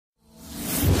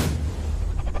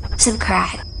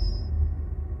Subscribe.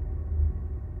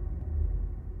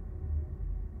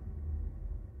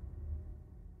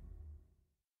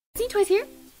 Toys here,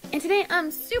 and today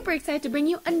I'm super excited to bring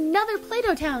you another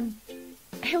Play-Doh town.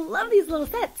 I love these little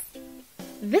sets.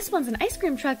 This one's an ice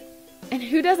cream truck, and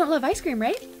who doesn't love ice cream,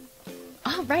 right?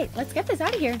 Alright, let's get this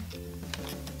out of here.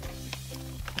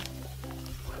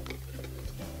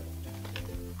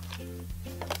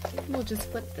 We'll just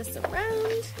flip this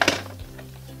around.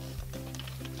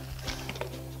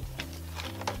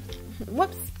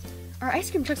 Whoops, our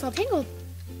ice cream truck's all tangled.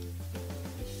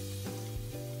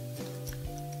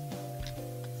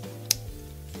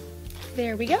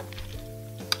 There we go.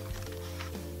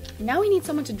 Now we need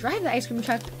someone to drive the ice cream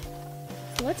truck.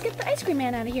 So let's get the ice cream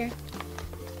man out of here.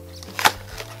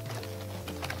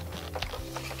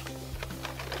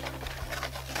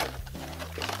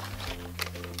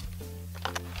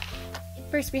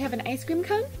 First we have an ice cream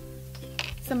cone,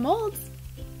 some molds,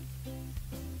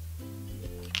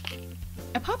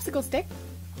 a popsicle stick,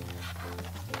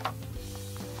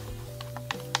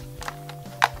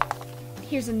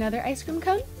 here's another ice cream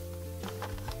cone,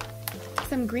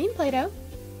 some green Play-Doh,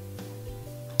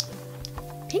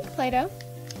 pink Play-Doh,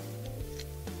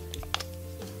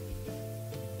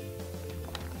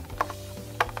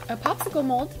 a popsicle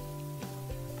mold,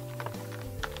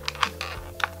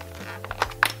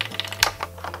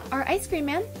 our ice cream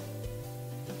man,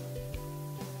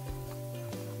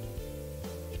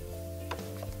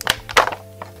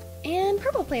 and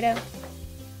purple Play-Doh.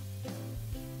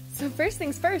 So first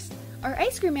things first, our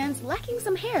ice cream man's lacking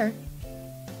some hair.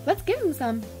 Let's give him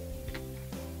some.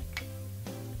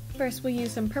 First we'll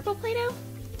use some purple Play-Doh,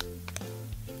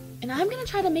 and I'm gonna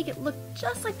try to make it look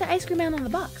just like the ice cream man on the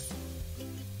box.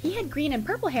 He had green and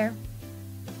purple hair.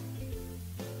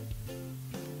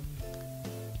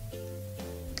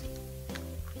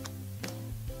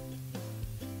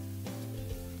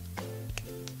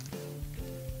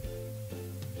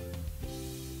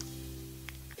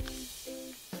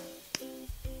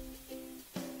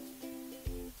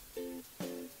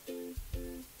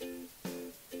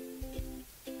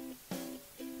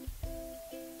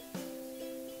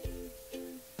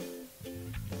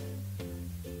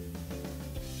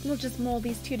 We'll just mold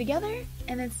these two together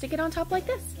and then stick it on top like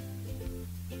this.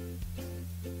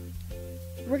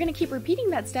 We're gonna keep repeating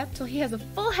that step till he has a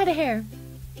full head of hair.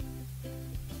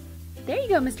 There you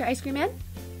go, Mr. Ice Cream Man.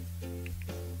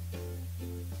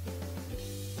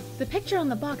 The picture on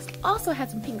the box also had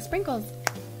some pink sprinkles,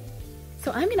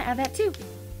 so I'm gonna add that too.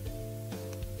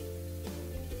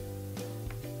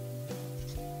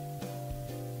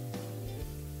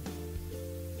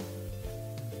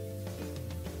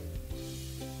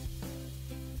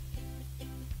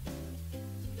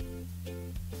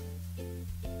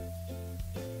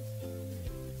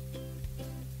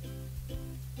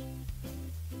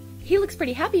 He looks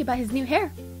pretty happy about his new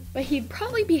hair, but he'd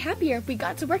probably be happier if we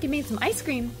got to work and made some ice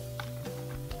cream.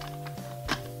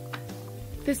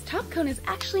 This top cone is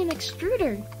actually an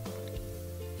extruder,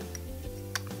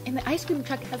 and the ice cream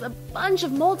truck has a bunch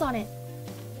of molds on it.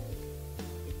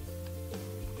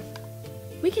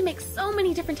 We can make so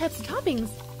many different types of toppings.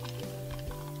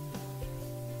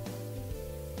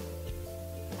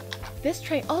 This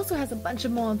tray also has a bunch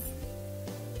of molds.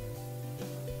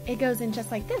 It goes in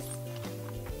just like this.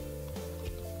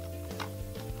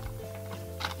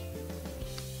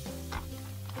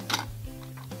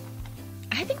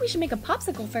 I think we should make a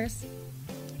popsicle first.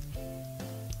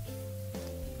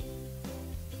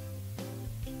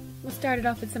 We'll start it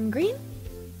off with some green,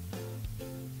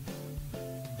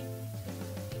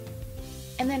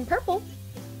 and then purple,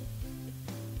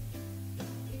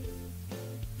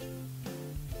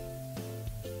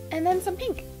 and then some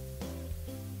pink.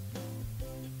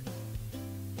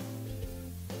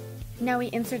 Now we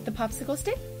insert the popsicle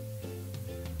stick,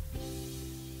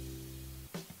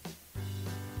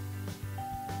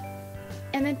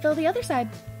 and then fill the other side.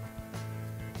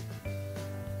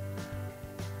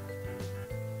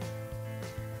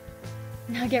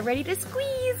 Now get ready to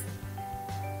squeeze!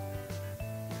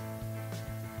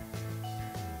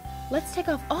 Let's take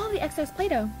off all the excess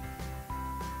Play-Doh.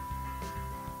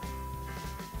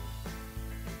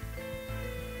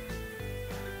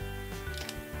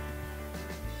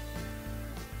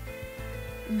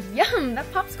 Yum!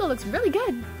 That popsicle looks really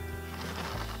good!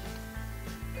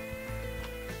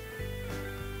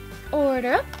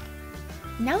 Order up!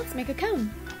 Now let's make a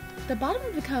cone. The bottom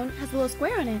of the cone has a little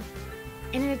square on it,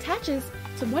 and it attaches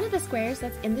to one of the squares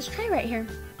that's in this tray right here.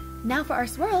 Now for our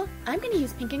swirl, I'm going to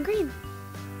use pink and green.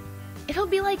 It'll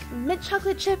be like mint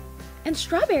chocolate chip and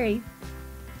strawberry.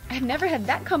 I've never had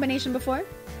that combination before.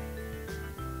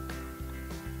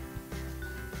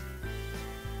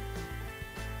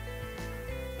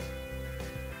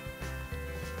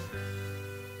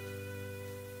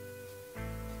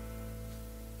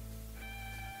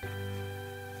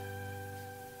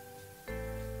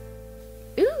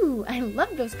 Ooh, I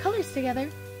love those colors together.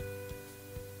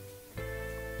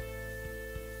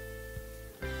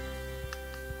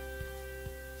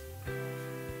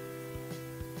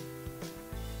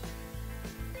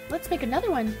 Let's make another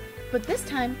one, but this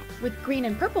time with green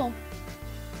and purple.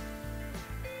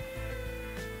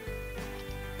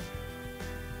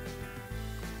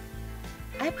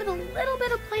 I put a little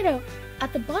bit of Play-Doh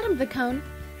at the bottom of the cone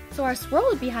so our swirl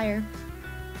would be higher.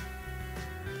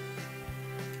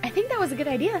 I think that was a good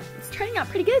idea. It's turning out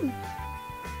pretty good.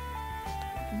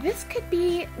 This could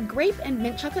be grape and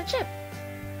mint chocolate chip.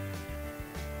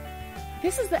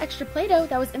 This is the extra Play-Doh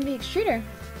that was in the extruder.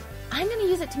 I'm going to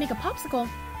use it to make a popsicle.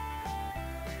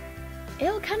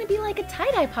 It'll kind of be like a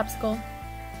tie-dye popsicle.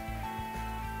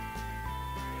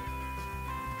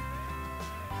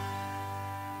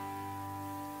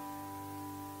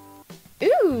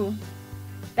 Ooh,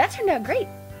 that turned out great.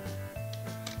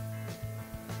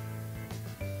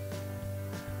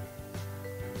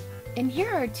 And here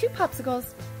are 2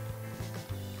 popsicles.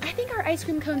 I think our ice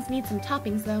cream cones need some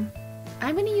toppings though.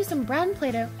 I'm going to use some brown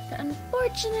Play-Doh that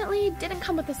unfortunately didn't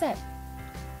come with the set.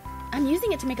 I'm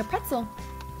using it to make a pretzel.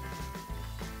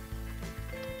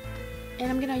 And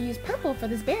I'm going to use purple for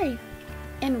this berry,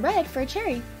 and red for a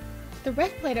cherry. The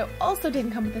red Play-Doh also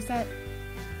didn't come with the set.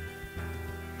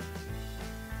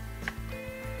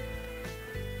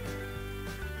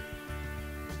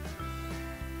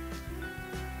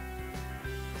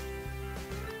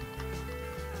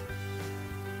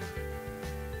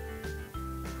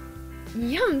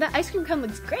 Yum, that ice cream cone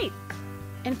looks great!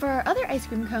 And for our other ice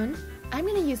cream cone, I'm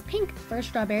going to use pink for a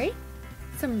strawberry,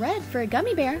 some red for a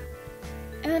gummy bear,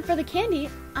 and then for the candy,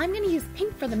 I'm going to use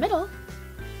pink for the middle,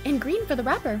 and green for the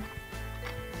wrapper.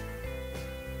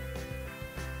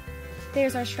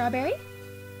 There's our strawberry,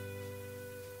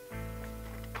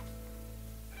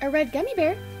 a red gummy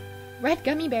bear. Red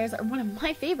gummy bears are one of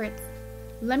my favorites.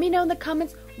 Let me know in the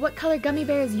comments what color gummy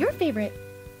bear is your favorite.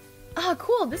 Ah,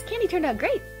 cool, this candy turned out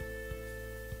great.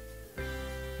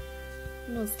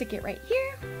 We'll stick it right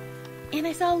here. And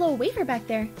I saw a little wafer back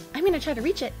there. I'm going to try to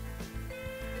reach it.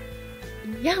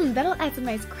 Yum, that'll add some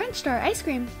nice crunch to our ice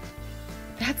cream.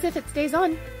 That's if it stays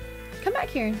on. Come back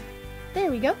here.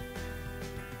 There we go.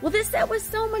 Well, this set was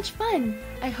so much fun.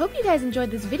 I hope you guys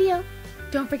enjoyed this video.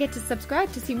 Don't forget to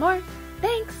subscribe to see more.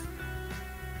 Thanks!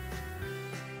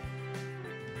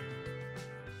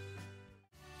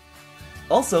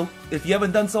 Also, if you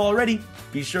haven't done so already,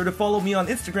 be sure to follow me on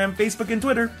Instagram, Facebook, and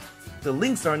Twitter. The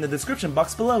links are in the description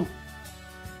box below.